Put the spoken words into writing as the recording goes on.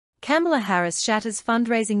Kamala Harris shatters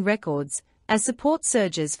fundraising records as support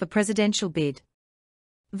surges for presidential bid.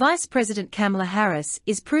 Vice President Kamala Harris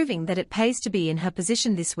is proving that it pays to be in her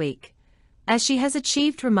position this week, as she has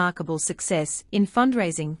achieved remarkable success in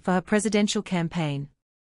fundraising for her presidential campaign.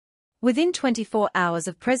 Within 24 hours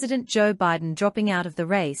of President Joe Biden dropping out of the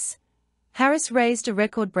race, Harris raised a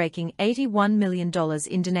record-breaking $81 million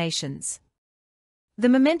in donations. The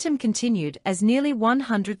momentum continued as nearly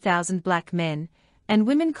 100,000 black men and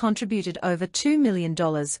women contributed over $2 million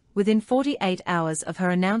within 48 hours of her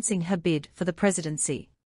announcing her bid for the presidency.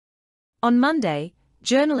 On Monday,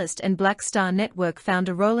 journalist and Black Star Network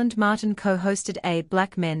founder Roland Martin co-hosted a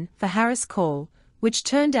Black Men for Harris call, which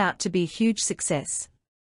turned out to be a huge success.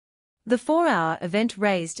 The 4-hour event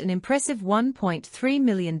raised an impressive $1.3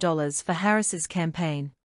 million for Harris's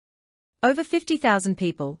campaign. Over 50,000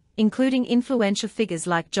 people, including influential figures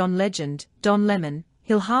like John Legend, Don Lemon,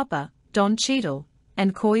 Harper, Don Cheadle,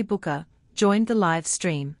 and Cory Booker, joined the live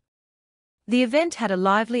stream. The event had a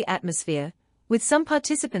lively atmosphere, with some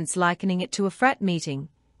participants likening it to a frat meeting,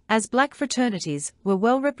 as black fraternities were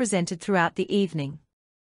well represented throughout the evening.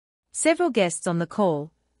 Several guests on the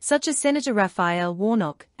call, such as Senator Raphael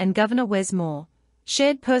Warnock and Governor Wes Moore,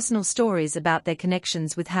 shared personal stories about their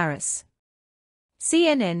connections with Harris.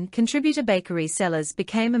 CNN contributor Bakari Sellers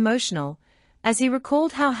became emotional as he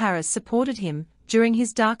recalled how Harris supported him during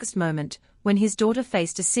his darkest moment when his daughter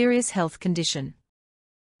faced a serious health condition.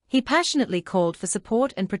 He passionately called for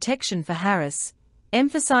support and protection for Harris,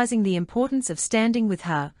 emphasizing the importance of standing with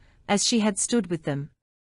her, as she had stood with them.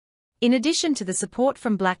 In addition to the support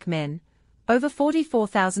from black men, over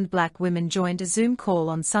 44,000 black women joined a Zoom call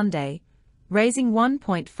on Sunday, raising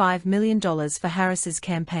 $1.5 million for Harris's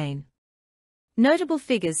campaign. Notable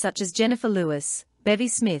figures such as Jennifer Lewis, Bevy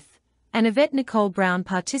Smith, and Yvette Nicole Brown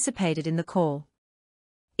participated in the call.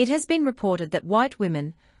 It has been reported that white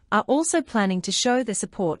women are also planning to show their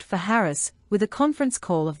support for Harris with a conference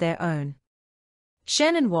call of their own.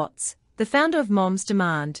 Shannon Watts, the founder of Moms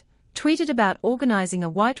Demand, tweeted about organizing a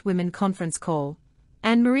white women conference call,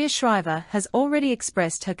 and Maria Shriver has already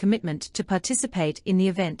expressed her commitment to participate in the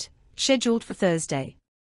event, scheduled for Thursday.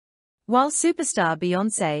 While superstar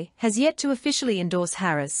Beyoncé has yet to officially endorse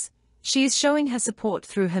Harris, she is showing her support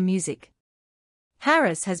through her music.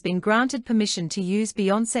 Harris has been granted permission to use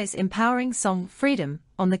Beyoncé's empowering song Freedom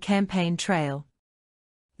on the campaign trail.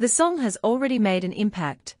 The song has already made an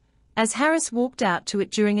impact, as Harris walked out to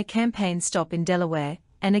it during a campaign stop in Delaware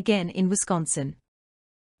and again in Wisconsin.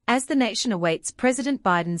 As the nation awaits President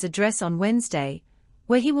Biden's address on Wednesday,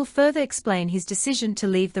 where he will further explain his decision to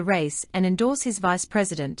leave the race and endorse his vice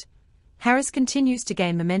president, Harris continues to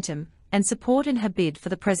gain momentum and support in her bid for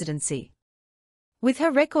the presidency. With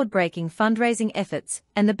her record-breaking fundraising efforts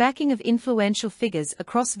and the backing of influential figures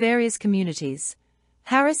across various communities,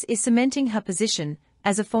 Harris is cementing her position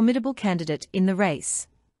as a formidable candidate in the race.